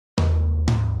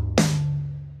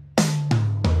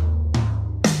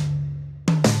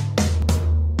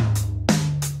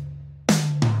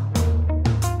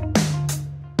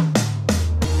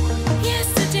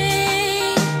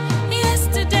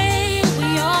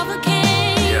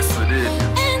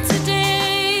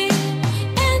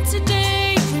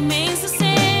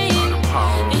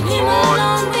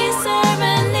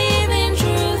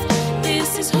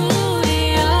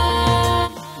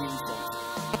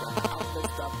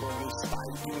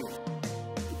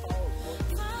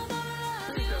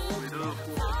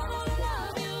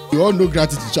You all know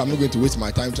gratitude, so I'm not going to waste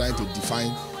my time trying to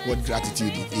define what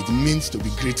gratitude is. It means to be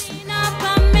grateful.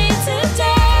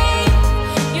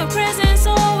 Your presence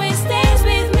always stays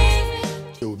with me.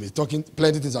 We'll be talking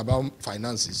plenty of things about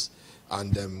finances,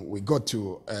 and we got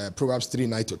to Proverbs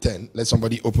 3:9-10. Let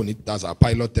somebody open it. That's our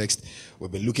pilot text.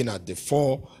 We've been looking at the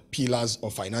 4 pillars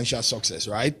of financial success,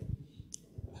 right?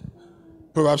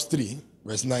 Proverbs 3,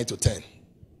 verse 9-10.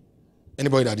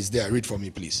 Anybody that is there, read for me,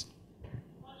 please.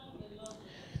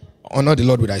 Honor the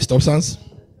Lord with thy substance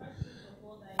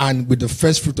and with the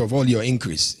first fruit of all your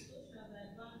increase.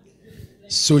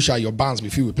 So shall your barns be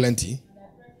filled with plenty,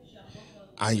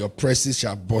 and your presses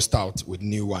shall burst out with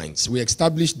new wines. We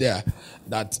established there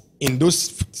that in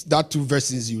that 2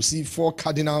 verses, you see 4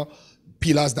 cardinal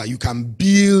pillars that you can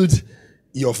build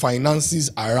your finances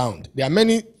around. There are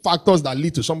many factors that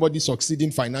lead to somebody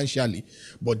succeeding financially,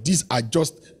 but these are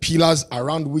just pillars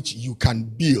around which you can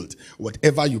build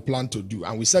whatever you plan to do.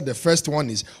 And we said the first one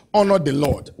is honor the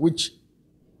Lord, which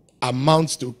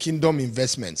amounts to kingdom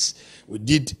investments. We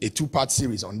did a 2-part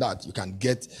series on that. You can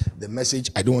get the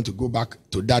message. I don't want to go back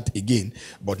to that again,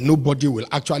 but nobody will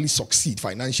actually succeed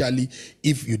financially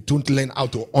if you don't learn how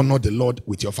to honor the Lord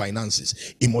with your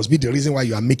finances. It must be the reason why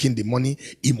you are making the money.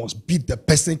 It must be the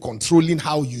person controlling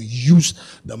how you use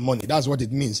the money. That's what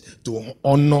it means to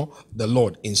honor the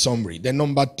Lord in summary. The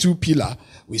number 2 pillar,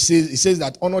 it says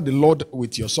that honor the Lord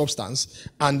with your substance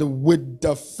and with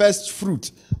the first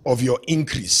fruit of your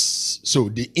increase. So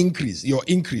your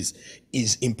increase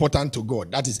is important to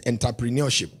God. That is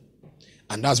entrepreneurship.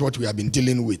 And that's what we have been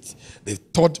dealing with. The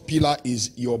 3rd pillar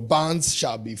is your barns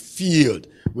shall be filled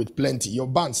with plenty. Your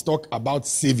barns talk about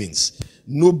savings.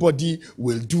 Nobody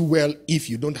will do well if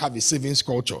you don't have a savings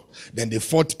culture. Then the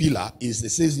 4th pillar is,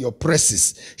 it says your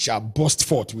presses shall burst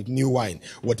forth with new wine.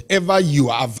 Whatever you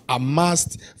have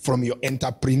amassed from your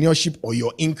entrepreneurship or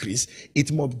your increase,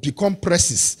 it must become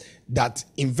presses, that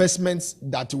investments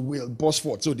that will burst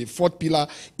forth. So the 4th pillar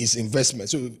is investment.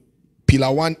 So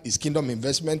pillar 1 is kingdom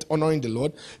investment, honoring the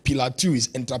Lord. Pillar 2 is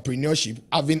entrepreneurship,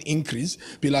 having increase.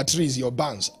 Pillar 3 is your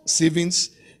banks, savings.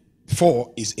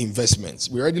 4 is investments.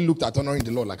 We already looked at honoring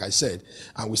the Lord, like I said,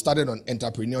 and we started on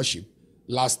entrepreneurship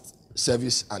last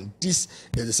service, and this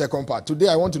is the second part. Today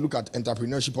I want to look at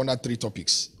entrepreneurship under 3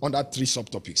 topics, under 3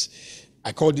 subtopics.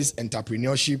 I call this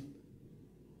entrepreneurship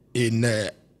in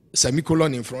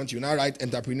semicolon in front. You now write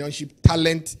entrepreneurship,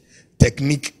 talent,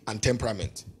 technique, and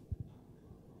temperament.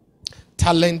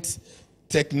 Talent,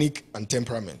 technique, and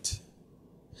temperament.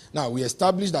 Now, we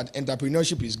established that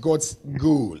entrepreneurship is God's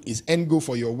goal, is end goal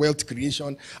for your wealth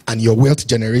creation and your wealth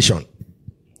generation.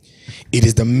 It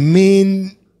is the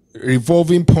main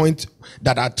revolving point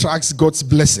that attracts God's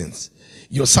blessings.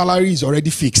 Your salary is already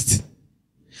fixed.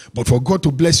 But for God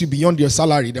to bless you beyond your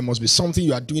salary, there must be something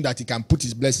you are doing that He can put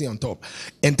His blessing on top.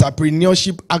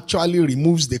 Entrepreneurship actually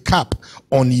removes the cap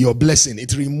on your blessing.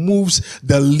 It removes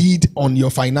the lid on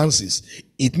your finances.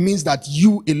 It means that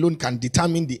you alone can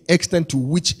determine the extent to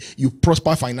which you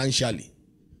prosper financially.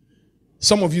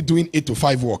 Some of you doing 8 to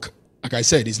 5 work, like I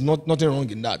said, it's nothing wrong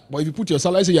in that. But if you put your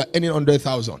salary, say you're earning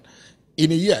 100,000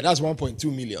 in a year, that's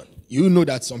 1.2 million. You know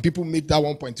that some people make that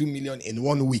 1.2 million in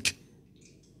 1 week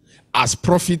as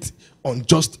profit on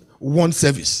just one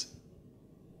service.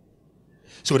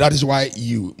 So that is why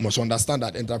you must understand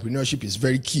that entrepreneurship is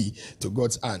very key to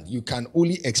God's hand. You can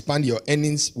only expand your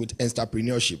earnings with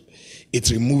entrepreneurship. It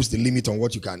removes the limit on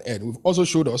what you can earn. We've also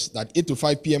showed us that 8 to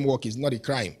 5 p.m. work is not a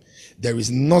crime. There is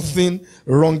nothing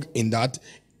wrong in that.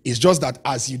 It's just that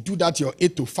as you do that, your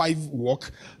 8 to 5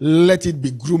 work, let it be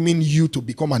grooming you to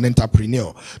become an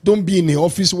entrepreneur. Don't be in an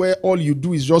office where all you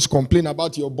do is just complain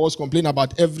about your boss, complain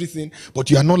about everything,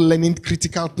 but you are not learning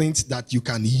critical things that you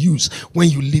can use when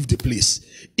you leave the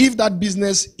place. If that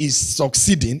business is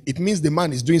succeeding, it means the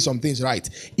man is doing some things right.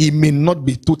 It may not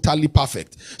be totally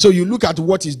perfect. So you look at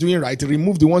what he's doing right,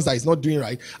 remove the ones that he's not doing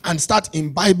right, and start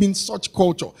imbibing such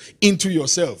culture into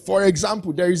yourself. For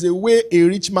example, there is a way a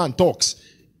rich man talks.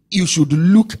 You should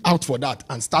look out for that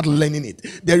and start learning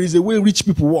it. There is a way rich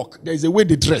people walk. There is a way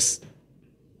they dress.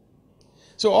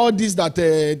 So all this that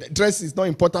dress is not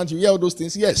important, you hear all those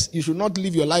things. Yes, you should not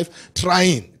live your life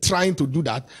trying to do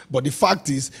that. But the fact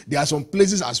is, there are some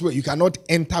places as well you cannot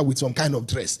enter with some kind of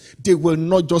dress. They will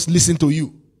not just listen to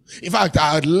you. In fact,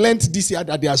 I learned this year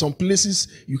that there are some places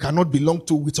you cannot belong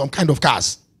to with some kind of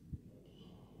cars.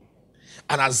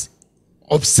 And as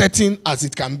upsetting as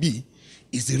it can be,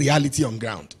 is the reality on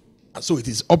ground. And so it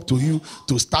is up to you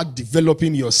to start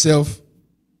developing yourself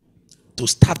to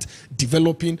start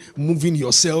developing, moving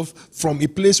yourself from a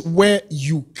place where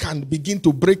you can begin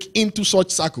to break into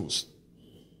such circles.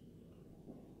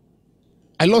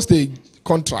 I lost a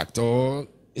contract or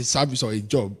a service or a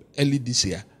job early this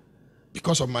year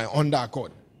because of my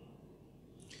underaccord.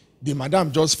 The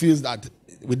madam just feels that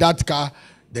with that car,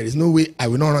 there is no way I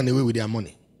will not run away with their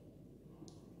money.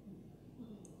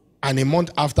 And a month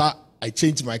after I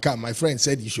changed my car, my friend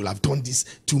said, you should have done this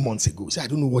 2 months ago. He said, I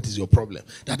don't know what is your problem.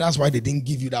 That's why they didn't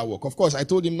give you that work. Of course, I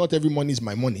told him not every money is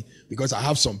my money because I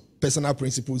have some personal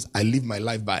principles I live my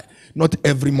life by. Not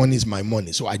every money is my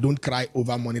money, so I don't cry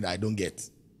over money that I don't get.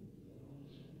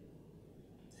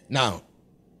 Now,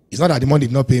 it's not that the money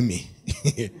did not pay me.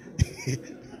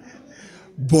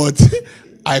 But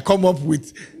I come up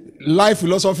with life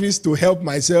philosophies to help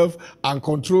myself and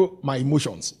control my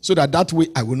emotions so that way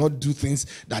I will not do things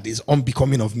that is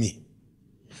unbecoming of me.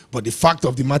 But the fact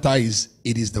of the matter is,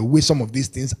 it is the way some of these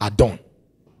things are done.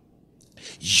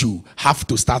 You have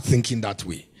to start thinking that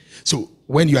way. So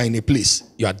when you are in a place,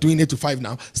 you are doing 8 to 5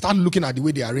 now, start looking at the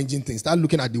way they are arranging things. Start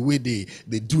looking at the way they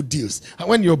do deals. And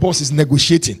when your boss is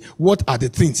negotiating, what are the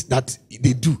things that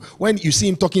they do? When you see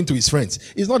him talking to his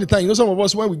friends, it's not the time. You know, some of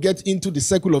us, when we get into the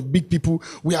circle of big people,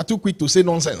 we are too quick to say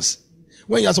nonsense.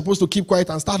 When you are supposed to keep quiet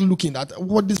and start looking at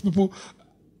what these people...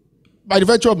 By the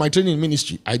virtue of my training in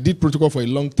ministry, I did protocol for a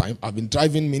long time. I've been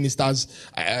driving ministers.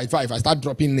 If I start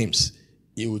dropping names,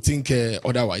 you would think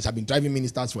otherwise. I've been driving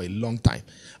ministers for a long time.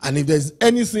 And if there's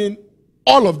anything,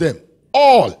 all of them,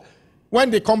 when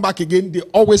they come back again, they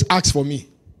always ask for me.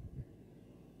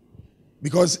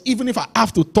 Because even if I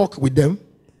have to talk with them,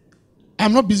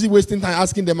 I'm not busy wasting time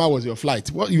asking them how was your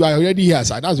flight. Well, you are already here,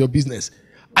 sir. That's your business.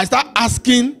 I start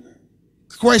asking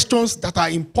questions that are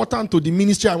important to the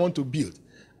ministry I want to build.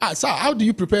 Sir, how do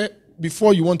you prepare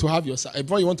before you want to have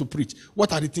before you want to preach?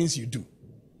 What are the things you do?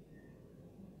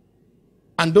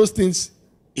 And those things,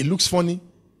 it looks funny.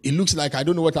 It looks like I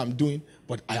don't know what I'm doing,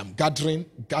 but I am gathering.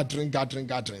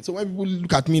 So when people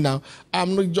look at me now, I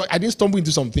didn't stumble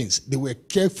into some things. They were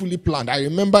carefully planned. I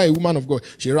remember a woman of God.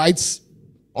 She writes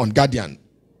on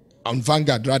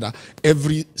Vanguard rather,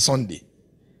 every Sunday.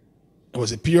 There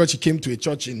was a period she came to a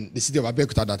church in the city of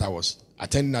Abeokuta that I was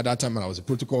attending at that time, and I was a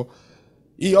protocol.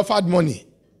 He offered money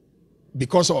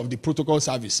because of the protocol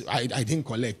service. I didn't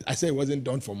collect. I said it wasn't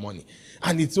done for money.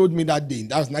 And he told me that day,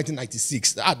 that was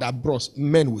 1996, that bros,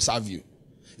 men will serve you.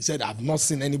 He said, I've not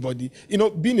seen anybody. You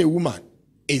know, being a woman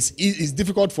is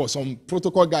difficult for some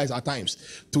protocol guys at times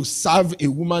to serve a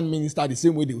woman minister the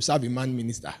same way they will serve a man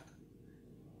minister.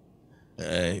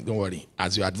 Don't worry.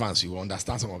 As you advance, you will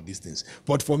understand some of these things.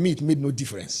 But for me, it made no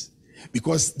difference.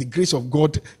 Because the grace of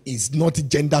God is not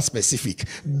gender specific.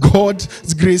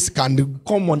 God's grace can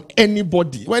come on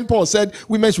anybody. When Paul said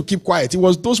women should keep quiet, it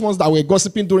was those ones that were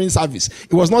gossiping during service.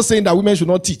 It was not saying that women should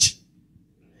not teach.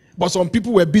 But some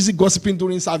people were busy gossiping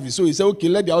during service. So he said, okay,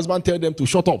 let their husband tell them to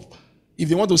shut up. If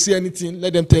they want to say anything,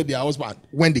 let them tell their husband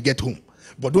when they get home.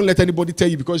 But don't let anybody tell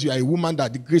you because you are a woman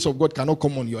that the grace of God cannot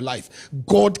come on your life.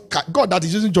 God that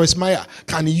is using Joyce Meyer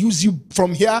can use you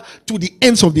from here to the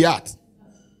ends of the earth.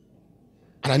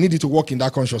 And I need you to walk in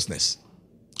that consciousness.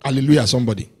 Hallelujah,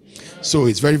 somebody. So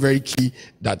it's very, very key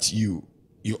that you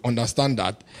understand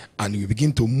that and you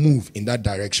begin to move in that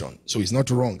direction. So it's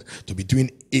not wrong to be doing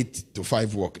 8 to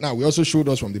 5 work. Now, we also showed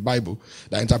us from the Bible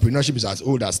that entrepreneurship is as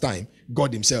old as time.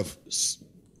 God himself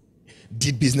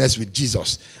did business with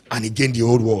Jesus and he gained the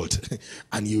whole world.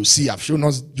 And you see, I've shown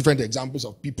us different examples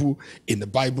of people in the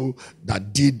Bible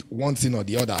that did one thing or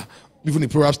the other. Even in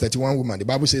Proverbs 31 woman, the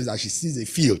Bible says that she sees a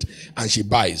field and she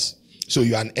buys. So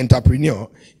you're an entrepreneur.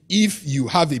 If you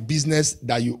have a business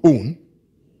that you own,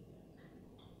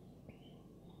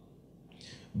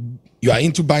 you are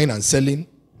into buying and selling,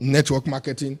 network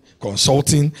marketing,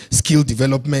 consulting, skill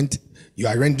development, you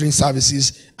are rendering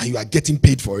services and you are getting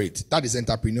paid for it. That is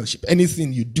entrepreneurship.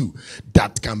 Anything you do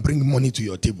that can bring money to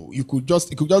your table. It could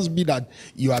just be that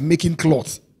you are making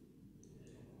cloth.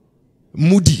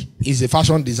 Moody is a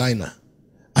fashion designer.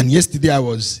 And yesterday I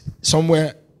was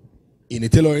somewhere in a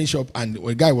tailoring shop and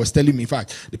a guy was telling me, in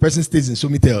fact, the person stays in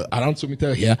Somitel, around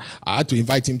Somitel here. I had to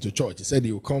invite him to church. He said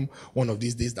he will come one of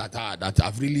these days that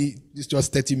I've really, this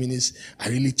just 30 minutes, I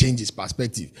really changed his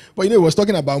perspective. But you know, he was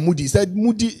talking about Moody. He said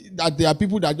Moody, that there are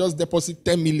people that just deposit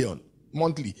 10 million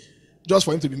monthly just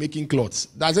for him to be making clothes.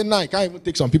 That's it. Now I can't even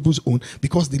take some people's own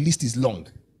because the list is long.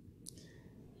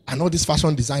 And all this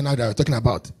fashion designer that we're talking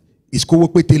about, it's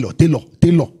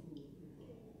tailor.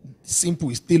 Simple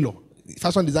is tailor.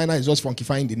 Fashion designer is just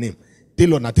funkifying the name.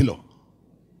 Tailor na tailor.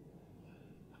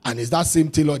 And it's that same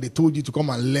tailor they told you to come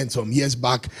and learn some years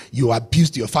back. You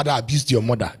abused your father, abused your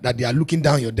mother, that they are looking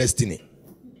down your destiny.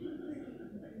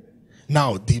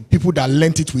 Now, the people that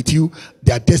learnt it with you,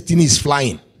 their destiny is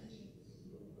flying.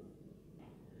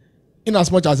 In as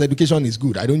much as education is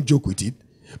good, I don't joke with it,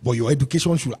 but your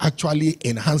education should actually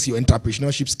enhance your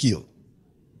entrepreneurship skill.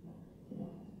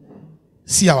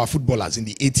 See our footballers in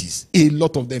the 80s. A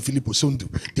lot of them, Filippo Sondu,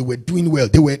 they were doing well.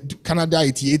 They were Canada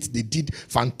 88. They did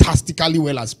fantastically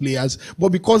well as players. But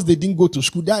because they didn't go to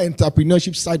school, their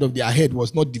entrepreneurship side of their head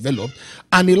was not developed.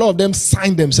 And a lot of them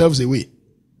signed themselves away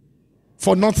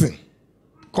for nothing.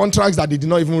 Contracts that they did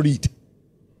not even read.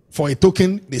 For a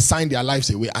token, they signed their lives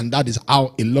away. And that is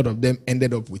how a lot of them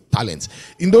ended up with talents.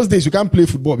 In those days, you can't play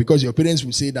football because your parents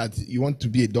will say that you want to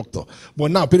be a doctor.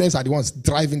 But now, parents are the ones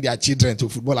driving their children to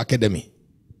football academy,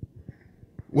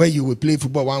 where you will play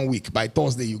football 1 week. By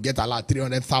Thursday, you get a lot,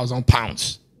 300,000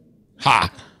 pounds.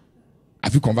 Ha!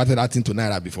 Have you converted that into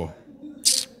Naira before?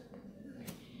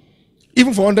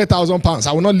 Even for 100,000 pounds,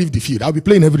 I will not leave the field. I'll be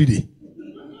playing every day.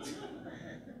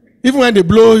 Even when they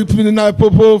blow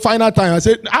final time, I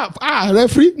say,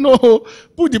 referee, no,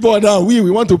 put the ball down.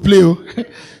 We want to play.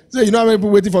 So you know how many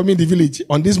people waiting for me in the village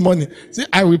on this morning? Say,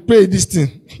 I will play this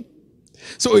thing.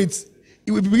 So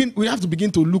we have to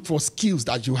begin to look for skills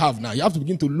that you have now. You have to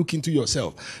begin to look into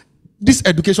yourself. This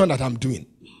education that I'm doing.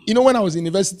 You know, when I was in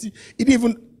university,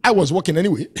 I was working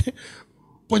anyway.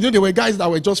 But you know, there were guys that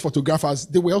were just photographers.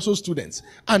 They were also students.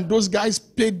 And those guys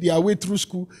paid their way through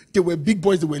school. They were big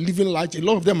boys. They were living large. A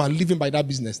lot of them are living by that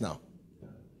business now.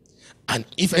 And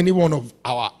if any one of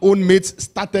our own mates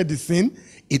started the thing,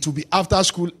 it will be after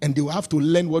school and they will have to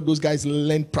learn what those guys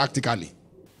learned practically.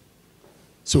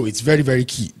 So it's very, very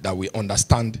key that we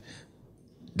understand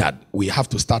that we have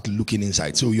to start looking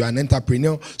inside. So you're an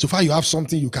entrepreneur. So far you have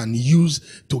something you can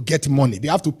use to get money. They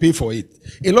have to pay for it.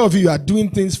 A lot of you are doing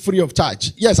things free of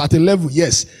charge. Yes, at a level,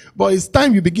 yes. But it's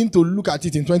time you begin to look at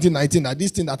it in 2019 that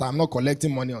this thing that I'm not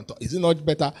collecting money on top, is it not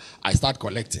better I start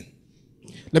collecting?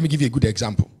 Let me give you a good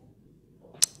example.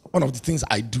 One of the things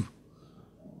I do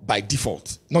by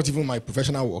default, not even my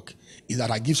professional work, is that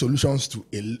I give solutions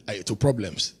to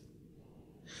problems.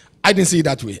 I didn't see it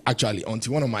that way, actually,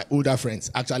 until one of my older friends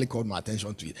actually called my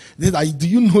attention to it. They said, do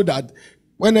you know that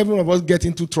when every one of us get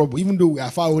into trouble, even though we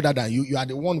are far older than you, you are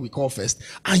the one we call first,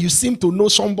 and you seem to know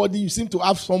somebody, you seem to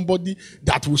have somebody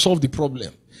that will solve the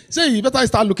problem. Say, you better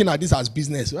start looking at this as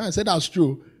business. When I said that's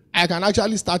true, I can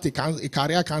actually start a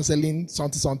career counseling,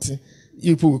 something.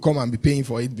 People will come and be paying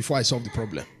for it before I solve the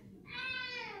problem.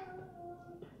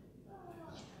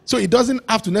 So it doesn't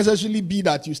have to necessarily be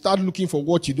that you start looking for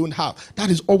what you don't have. That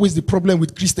is always the problem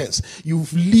with Christians. You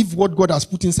leave what God has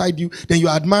put inside you, then you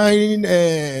are admiring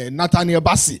Nathaniel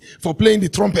Bassey for playing the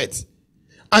trumpet.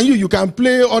 And you can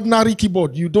play ordinary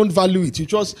keyboard. You don't value it. You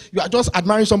are just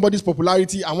admiring somebody's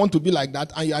popularity and want to be like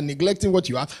that, and you are neglecting what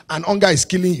you have, and hunger is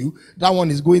killing you. That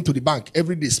one is going to the bank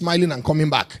every day, smiling and coming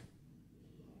back.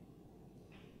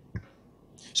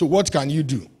 So what can you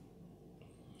do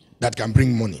that can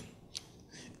bring money?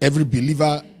 Every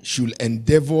believer should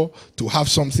endeavor to have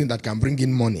something that can bring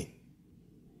in money.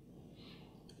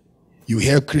 You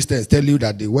hear Christians tell you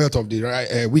that the wealth of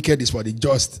the wicked is for the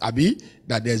just, Abi,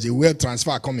 that there's a wealth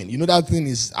transfer coming. You know that thing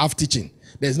is half teaching.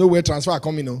 There's no wealth transfer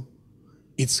coming, no.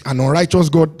 It's an unrighteous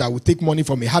God that will take money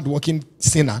from a hardworking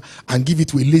sinner and give it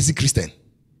to a lazy Christian.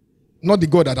 Not the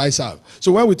God that I serve.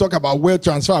 So when we talk about wealth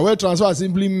transfer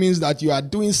simply means that you are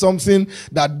doing something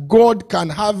that God can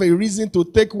have a reason to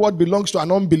take what belongs to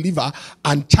an unbeliever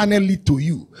and channel it to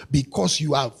you because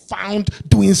you are found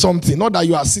doing something. Not that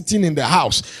you are sitting in the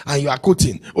house and you are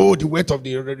quoting, oh, the wealth of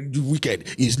the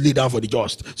wicked is laid down for the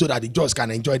just, so that the just can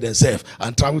enjoy themselves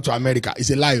and travel to America. It's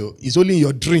a lie. It's only in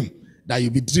your dream that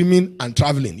you'll be dreaming and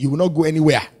traveling. You will not go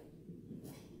anywhere.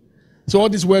 So all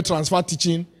this wealth transfer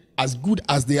teaching, as good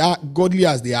as they are, godly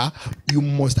as they are, you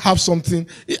must have something.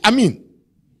 I mean,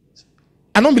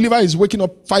 an unbeliever is waking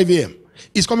up 5 a.m.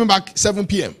 He's coming back 7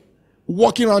 p.m.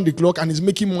 walking around the clock and is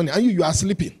making money, and you are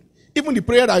sleeping. Even the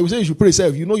prayer that I will say you should pray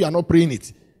self, you know you are not praying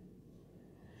it.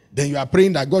 Then you are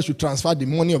praying that God should transfer the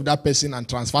money of that person and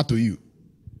transfer to you.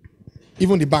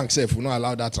 Even the bank self will not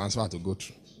allow that transfer to go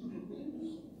through.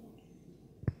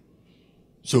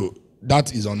 So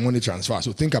that is on money transfer.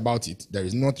 So think about it. There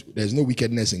is no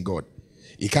wickedness in God.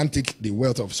 He can't take the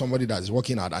wealth of somebody that is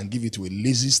working hard and give it to a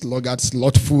lazy, sluggard,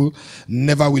 slothful,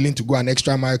 never willing to go an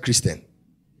extra mile Christian.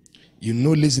 You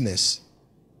know laziness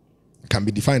can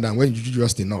be defined and when you do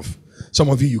just enough. Some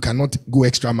of you cannot go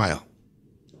extra mile.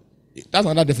 That's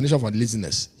another definition for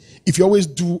laziness. If you always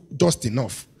do just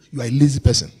enough, you are a lazy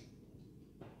person.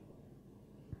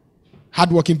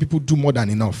 Hardworking people do more than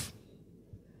enough.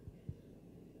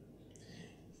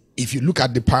 If you look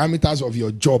at the parameters of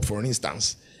your job, for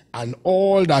instance, and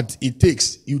all that it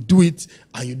takes, you do it,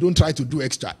 and you don't try to do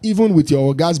extra. Even with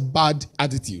your guy's bad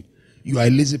attitude, you are a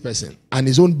lazy person. And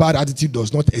his own bad attitude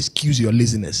does not excuse your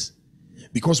laziness.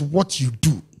 Because what you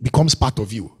do becomes part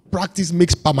of you. Practice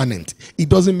makes permanent. It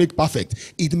doesn't make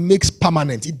perfect. It makes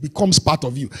permanent. It becomes part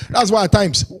of you. That's why at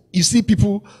times you see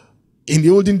people in the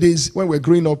olden days when we're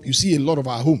growing up, you see a lot of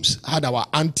our homes had our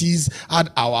aunties,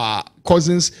 had our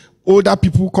cousins, older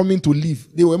people coming to live.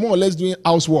 They were more or less doing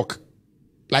housework,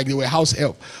 like they were house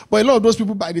help. But a lot of those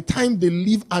people, by the time they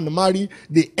live and marry,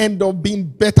 they end up being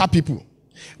better people.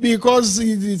 Because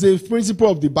it is a principle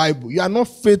of the Bible. You are not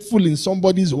faithful in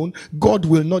somebody's own, God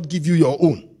will not give you your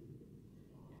own.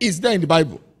 It's there in the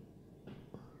Bible.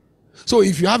 So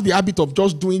if you have the habit of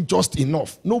just doing just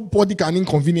enough, nobody can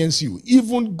inconvenience you.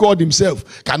 Even God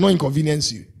himself cannot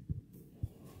inconvenience you.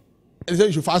 And then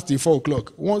you should fast till 4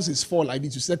 o'clock. Once it's 4 like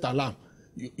this, you set alarm.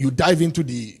 You dive into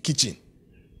the kitchen.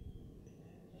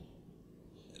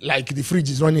 Like the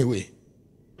fridge is running away.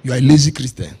 You are a lazy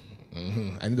Christian.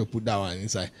 I need to put that one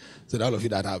inside. So that all of you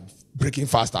that are breaking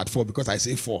fast at 4 because I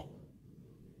say 4.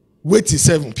 Wait till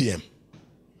 7 p.m.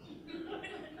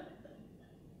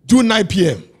 Do 9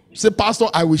 p.m. Say, Pastor,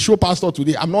 I will show Pastor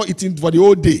today. I'm not eating for the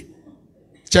whole day.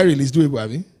 Cheryl is doable,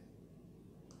 Abby.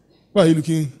 Why are you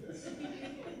looking?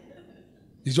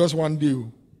 It's just one day.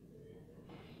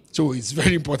 So it's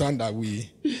very important that we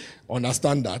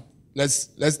understand that. Let's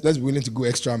be willing to go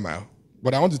extra mile.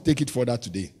 But I want to take it further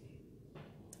today.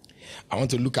 I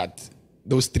want to look at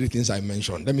those 3 things I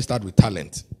mentioned. Let me start with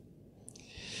talent.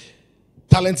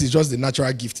 Talent is just the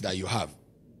natural gift that you have.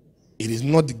 It is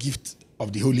not the gift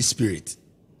of the Holy Spirit.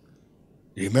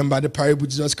 Remember the parable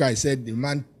Jesus Christ said the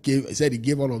man he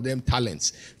gave all of them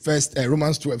talents. First,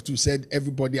 Romans 12:2 said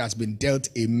everybody has been dealt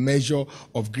a measure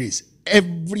of grace.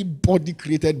 Everybody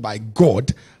created by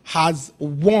God has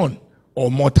 1 or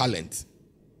more talent.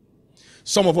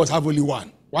 Some of us have only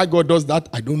 1. Why God does that,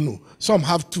 I don't know. Some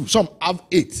have 2, some have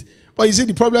 8. But you see,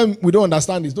 the problem we don't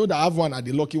understand is those that have 1 are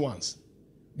the lucky ones.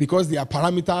 Because their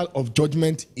parameter of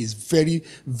judgment is very,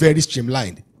 very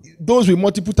streamlined. Those with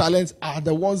multiple talents are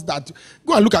the ones that,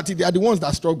 go and look at it, they are the ones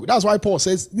that struggle. That's why Paul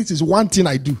says, this is one thing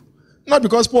I do. Not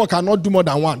because Paul cannot do more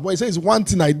than 1, but he says one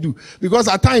thing I do. Because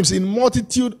at times, in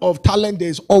multitude of talent, there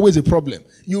is always a problem.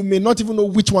 You may not even know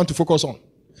which one to focus on.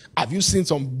 Have you seen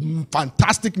some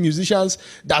fantastic musicians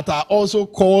that are also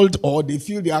called, or they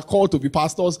feel they are called to be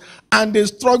pastors, and they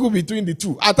struggle between the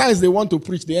two? At times, they want to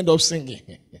preach, they end up singing.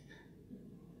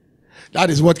 That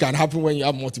is what can happen when you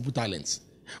have multiple talents.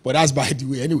 But that's by the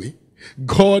way. Anyway,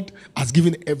 God has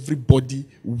given everybody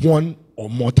 1 or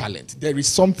more talent. There is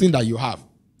something that you have.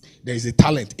 There is a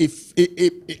talent,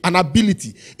 an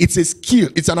ability. It's a skill.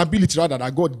 It's an ability rather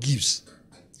that God gives.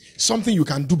 Something you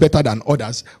can do better than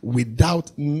others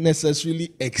without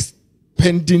necessarily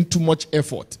expending too much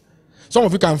effort. Some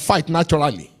of you can fight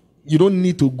naturally. You don't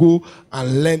need to go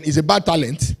and learn. It's a bad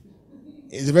talent.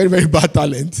 It's a very, very bad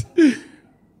talent.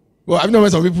 Well, I've known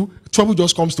some people, trouble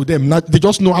just comes to them. They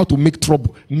just know how to make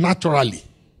trouble naturally.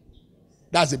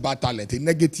 That's a bad talent, a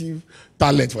negative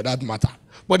talent for that matter.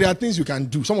 But there are things you can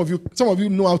do. Some of you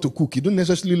know how to cook. You don't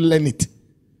necessarily learn it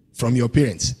from your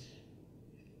parents.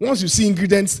 Once you see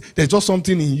ingredients, there's just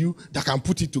something in you that can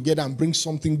put it together and bring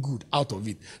something good out of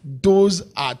it.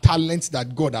 Those are talents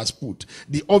that God has put.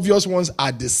 The obvious ones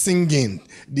are the singing,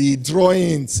 the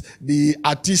drawings, the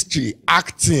artistry,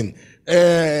 acting,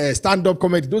 stand-up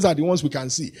comedy. Those are the ones we can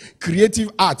see.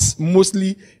 Creative arts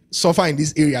mostly suffer in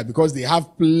this area because they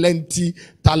have plenty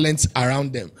talents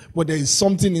around them. But there is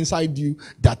something inside you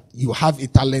that you have a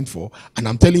talent for. And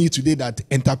I'm telling you today that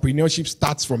entrepreneurship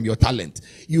starts from your talent.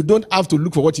 You don't have to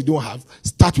look for what you don't have.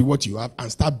 Start with what you have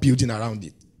and start building around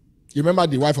it. You remember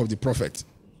the wife of the prophet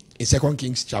in 2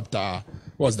 Kings chapter,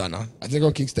 what's that now?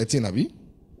 2 Kings 13, Abi?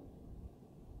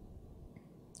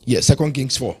 Yes, 2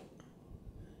 Kings 4.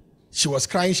 She was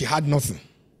crying, she had nothing.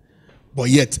 But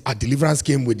yet, her deliverance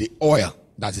came with the oil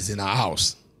that is in her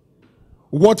house.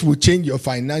 What will change your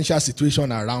financial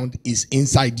situation around is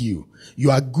inside you.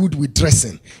 You are good with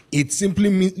dressing. It simply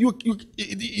means, do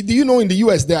you know in the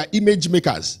US there are image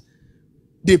makers?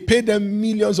 They pay them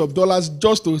millions of dollars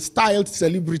just to style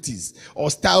celebrities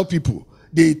or style people.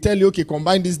 They tell you, okay,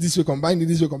 combine this way, combine it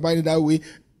this way, combine it that way.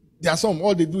 There are some,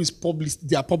 all they do is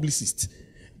they are publicists.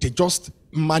 They just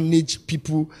manage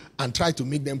people and try to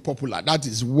make them popular. That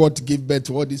is what gave birth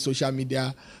to all this social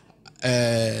media,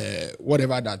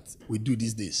 whatever that we do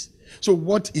these days. So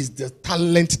what is the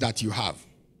talent that you have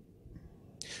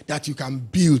that you can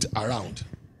build around?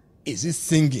 Is it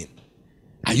singing?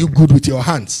 Are you good with your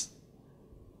hands?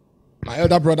 My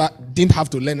elder brother didn't have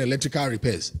to learn electrical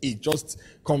repairs. It just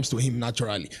comes to him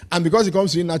naturally. And because it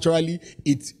comes to him naturally,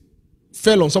 it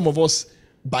fell on some of us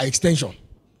by extension.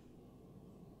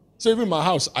 So even in my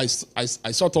house, I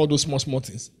sort all those small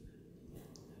things.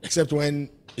 Except when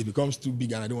it becomes too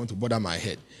big and I don't want to bother my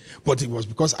head. But it was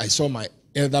because I saw my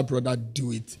elder brother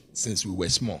do it since we were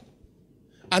small.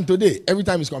 And today, every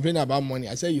time he's complaining about money,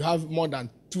 I say you have more than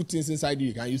 2 things inside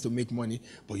you can use to make money,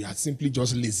 but you are simply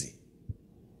just lazy.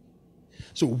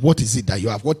 So what is it that you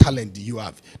have? What talent do you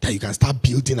have that you can start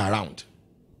building around?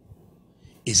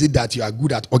 Is it that you are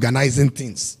good at organizing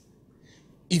things?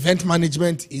 Event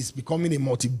management is becoming a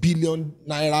multi-billion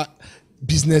naira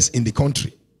business in the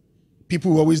country.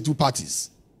 People who always do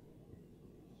parties.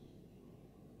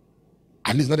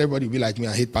 At least not everybody will be like me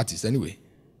and hate parties anyway.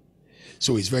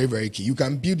 So it's very, very key. You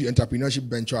can build your entrepreneurship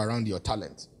venture around your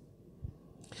talent.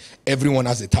 Everyone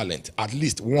has a talent, at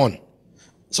least one.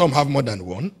 Some have more than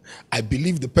one. I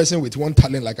believe the person with one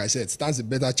talent, like I said, stands a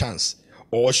better chance,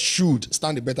 or should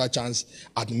stand a better chance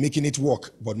at making it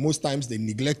work. But most times they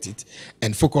neglect it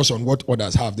and focus on what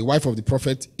others have. The wife of the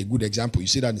prophet, a good example. You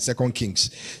see that in 2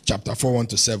 Kings chapter 4,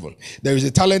 1-7. There is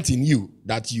a talent in you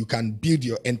that you can build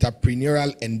your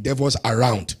entrepreneurial endeavors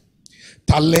around.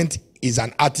 Talent is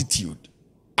an attitude,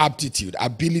 aptitude,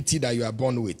 ability that you are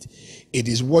born with. It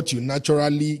is what you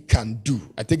naturally can do.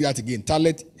 I take that again.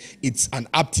 Talent, it's an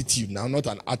aptitude now, not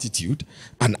an attitude.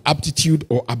 An aptitude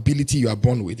or ability you are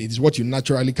born with. It is what you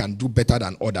naturally can do better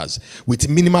than others with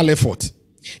minimal effort.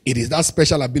 It is that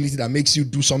special ability that makes you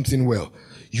do something well.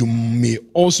 You may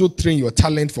also train your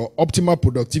talent for optimal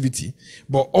productivity,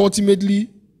 but ultimately,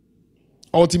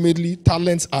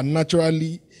 talents are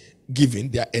naturally given.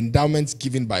 They are endowments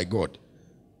given by God.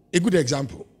 A good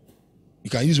example, you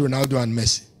can use Ronaldo and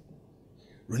Messi.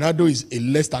 Ronaldo is a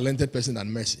less talented person than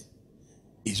Messi.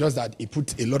 It's just that he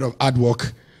put a lot of hard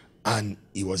work and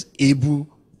he was able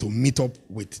to meet up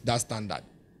with that standard.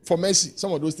 For Messi,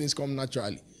 some of those things come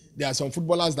naturally. There are some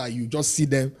footballers that you just see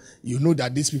them, you know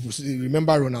that these people,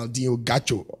 remember Ronaldinho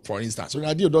Gacho, for instance.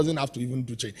 Ronaldinho doesn't have to even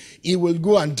do training. He will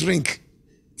go and drink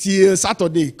till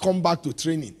Saturday, come back to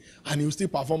training, and he will still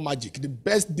perform magic. The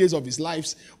best days of his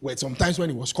lives were sometimes when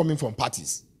he was coming from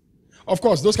parties. Of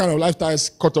course, those kind of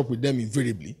lifestyles caught up with them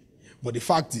invariably. But the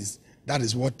fact is, that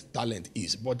is what talent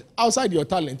is. But outside your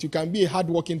talent, you can be a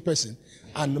hardworking person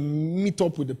and meet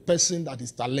up with the person that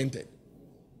is talented.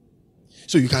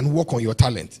 So you can work on your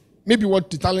talent. Maybe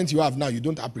what the talent you have now, you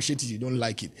don't appreciate it, you don't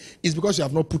like it. It's because you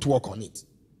have not put work on it.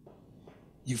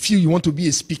 You feel you want to be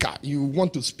a speaker, you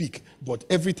want to speak, but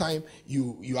every time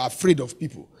you are afraid of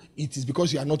people. It is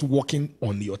because you are not working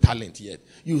on your talent yet.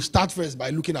 You start first by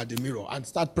looking at the mirror and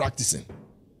start practicing.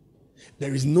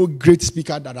 There is no great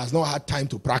speaker that has not had time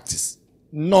to practice.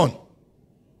 None.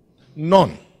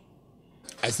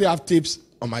 I still have tapes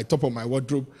on my top of my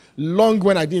wardrobe, long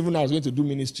when I didn't even know I was going to do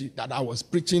ministry, that I was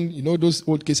preaching, you know, those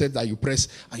old cassettes that you press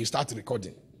and you start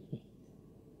recording.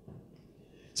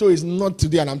 So it's not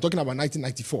today, and I'm talking about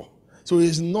 1994. So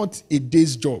it's not a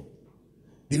day's job.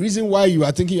 The reason why you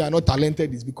are thinking you are not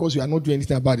talented is because you are not doing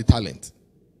anything about the talent.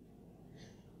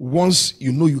 Once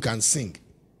you know you can sing,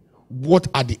 what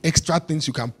are the extra things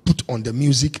you can put on the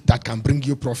music that can bring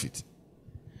you profit?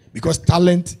 Because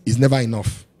talent is never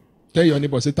enough. Tell your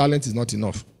neighbor, say talent is not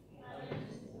enough.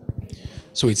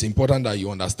 So it's important that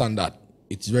you understand that.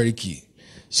 It's very key.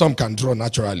 Some can draw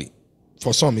naturally.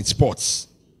 For some, it's sports,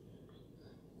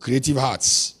 creative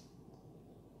arts,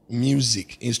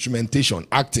 music, instrumentation,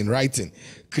 acting, writing,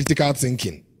 critical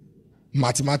thinking,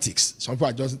 mathematics. Some people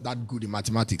are just that good in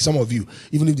mathematics. Some of you,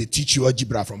 even if they teach you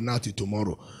algebra from now to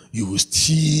tomorrow, you will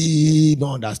still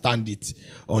not understand it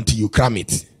until you cram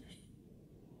it.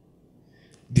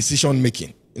 Decision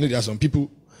making. You know, there are some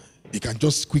people, they can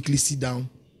just quickly sit down,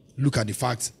 look at the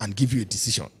facts, and give you a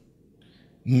decision.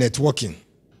 Networking,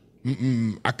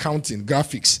 accounting,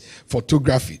 graphics,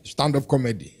 photography, stand-up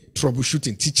comedy,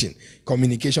 troubleshooting, teaching,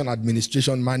 communication,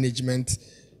 administration, management,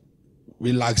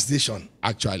 relaxation,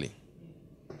 actually.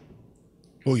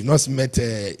 Oh, you not met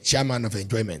a chairman of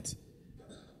enjoyment.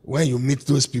 When you meet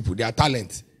those people, their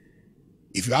talent,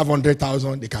 if you have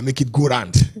 100,000, they can make it go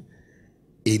round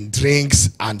in drinks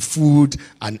and food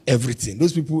and everything.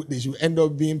 Those people, they should end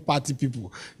up being party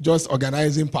people, just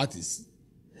organizing parties.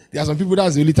 There are some people,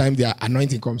 that's the only time their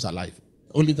anointing comes alive.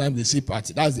 Only time they see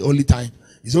party. That's the only time.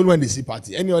 It's only when they see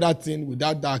party. Any other thing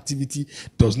without that activity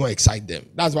does not excite them.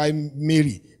 That's why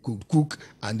Mary could cook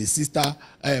and the sister,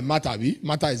 Martha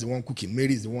is the one cooking.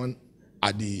 Mary is the one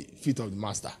at the feet of the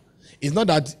master. It's not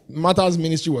that Martha's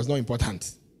ministry was not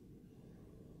important.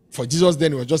 For Jesus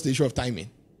then, it was just the issue of timing.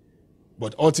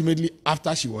 But ultimately,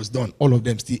 after she was done, all of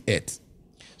them still ate.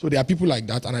 So there are people like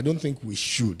that, and I don't think we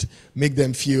should make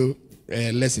them feel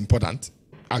less important,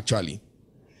 actually.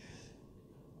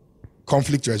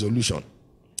 Conflict resolution,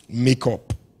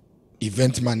 makeup,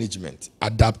 event management,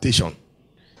 adaptation.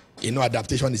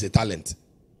 Adaptation is a talent.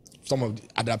 Some of the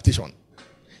adaptation,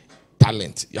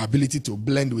 talent, your ability to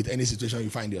blend with any situation you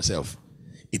find yourself.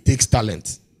 It takes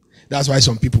talent. That's why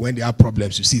some people, when they have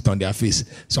problems, you see it on their face.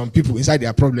 Some people, inside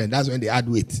their problem, that's when they add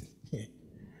weight.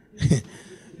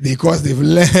 Because they've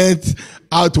learned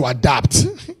how to adapt.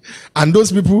 And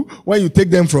those people, when you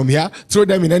take them from here, throw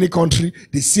them in any country,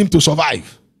 they seem to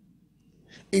survive.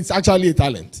 It's actually a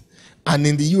talent. And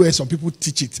in the US, some people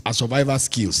teach it as survival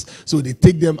skills. So they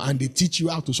take them and they teach you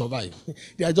how to survive.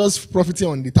 They are just profiting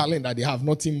on the talent that they have,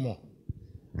 nothing more.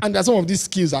 And some of these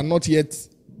skills are not yet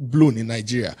blown in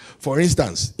Nigeria. For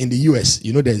instance, in the US,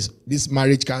 there's this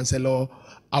marriage counselor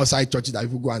outside churches that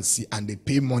people go and see, and they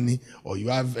pay money, or you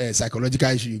have a psychological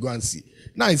issue, you go and see.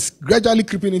 Now it's gradually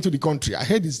creeping into the country. I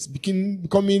heard it's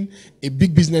becoming a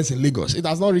big business in Lagos. It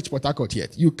has not reached Port Harcourt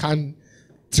yet. You can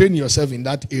train yourself in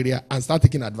that area and start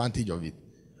taking advantage of it,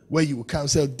 where you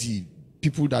counsel the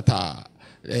people that are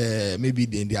maybe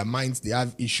in their minds they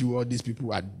have issue, or these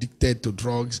people are addicted to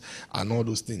drugs and all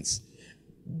those things.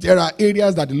 There are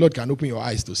areas that the Lord can open your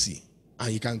eyes to see,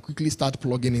 and you can quickly start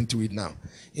plugging into it now,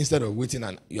 instead of waiting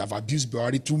and you have abused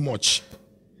Buhari too much.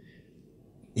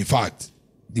 In fact,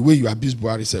 the way you abuse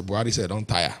Buhari said, don't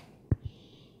tire.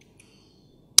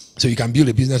 So you can build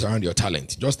a business around your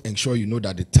talent. Just ensure you know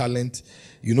that the talent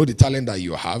that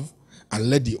you have, and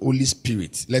let the Holy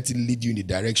Spirit, let it lead you in the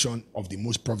direction of the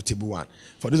most profitable one.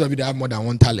 For those of you that have more than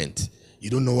one talent,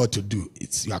 you don't know what to do.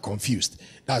 You are confused.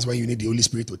 That's why you need the Holy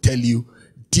Spirit to tell you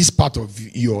this part of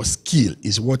your skill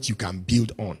is what you can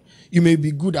build on. You may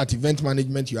be good at event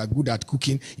management, you are good at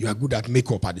cooking, you are good at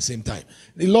makeup at the same time.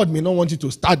 The Lord may not want you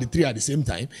to start the three at the same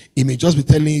time. He may just be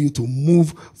telling you to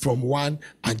move from one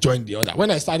and join the other. When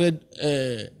I started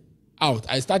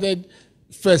I started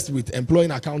first with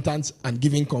employing accountants and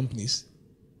giving companies.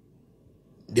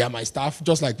 They are my staff,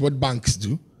 just like what banks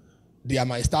do. They are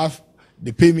my staff.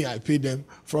 They pay me, I pay them.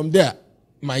 From there,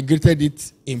 migrated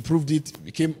it, improved it,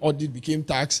 became audit, became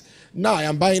tax. Now I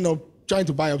am trying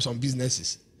to buy up some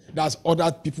businesses. That's other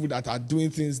people that are doing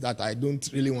things that I don't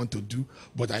really want to do,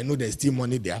 but I know there's still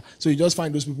money there. So you just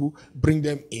find those people, bring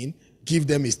them in, give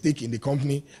them a stake in the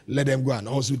company, let them go and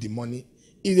hustle the money.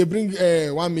 If they bring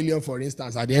 1 million, for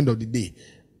instance, at the end of the day,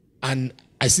 and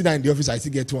I sit down in the office, I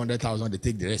still get 200,000, they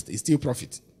take the rest. It's still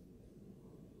profit.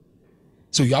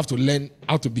 So you have to learn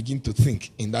how to begin to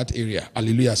think in that area.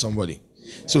 Hallelujah, somebody.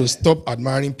 So stop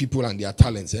admiring people and their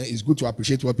talents. It's good to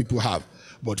appreciate what people have,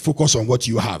 but focus on what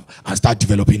you have and start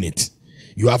developing it.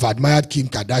 You have admired Kim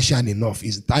Kardashian enough.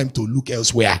 It's time to look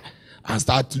elsewhere and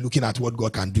start looking at what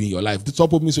God can do in your life.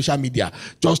 Stop opening social media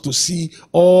just to see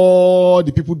all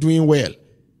the people doing well.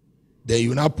 Then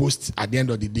you now post at the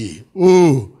end of the day,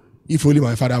 oh, if only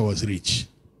my father was rich.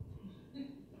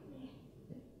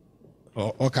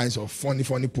 Or all kinds of funny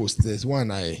posts. There's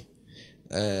one I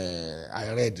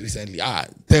read recently.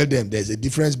 Tell them there's a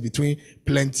difference between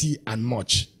plenty and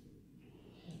much.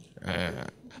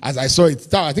 As I saw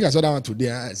it, I think I saw that one today.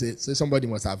 I said, so somebody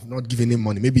must have not given him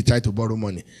money. Maybe he tried to borrow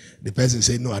money. The person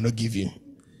said, no, I not give you.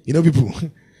 People,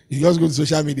 you just go to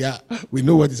social media, we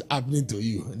know what is happening to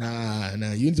you. Nah,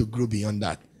 you need to grow beyond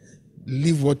that.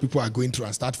 Leave what people are going through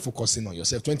and start focusing on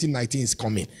yourself. 2019 is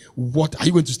coming. What are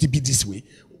you going to still be this way?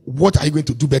 What are you going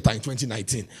to do better in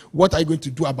 2019? What are you going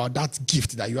to do about that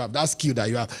gift that you have, that skill that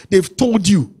you have? They've told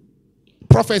you,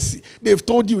 prophecy. They've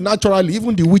told you naturally,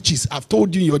 even the witches have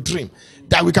told you in your dream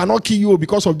that we cannot kill you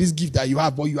because of this gift that you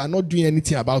have, but you are not doing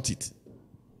anything about it.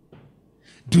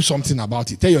 Do something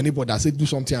about it. Tell your neighbor that said, do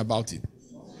something about it.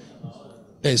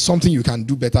 There's something you can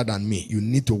do better than me. You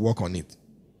need to work on it.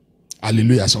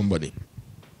 Hallelujah, somebody.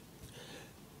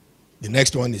 The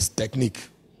next one is technique.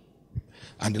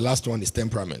 And the last one is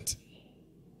temperament.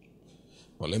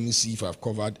 Well, let me see if I've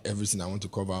covered everything I want to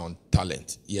cover on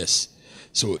talent. Yes.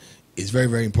 So it's very,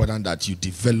 very important that you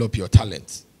develop your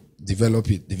talent. Develop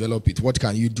it. What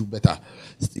can you do better?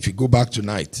 If you go back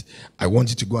tonight, I want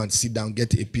you to go and sit down,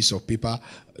 get a piece of paper,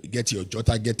 get your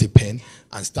jotter, get a pen,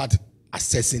 and start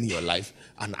assessing your life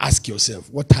and ask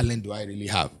yourself, what talent do I really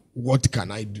have? What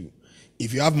can I do?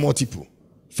 If you have multiple,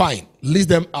 fine, list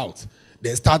them out.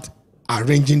 Then start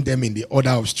arranging them in the order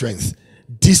of strength.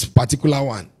 This particular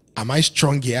one, am I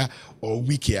strong here or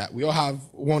weak here? We all have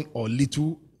one or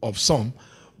little of some,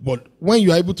 but when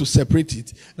you are able to separate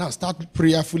it, now start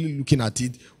prayerfully looking at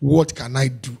it. What can I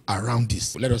do around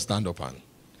this? Let us stand up and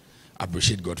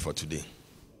appreciate God for today.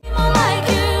 Like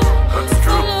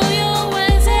you,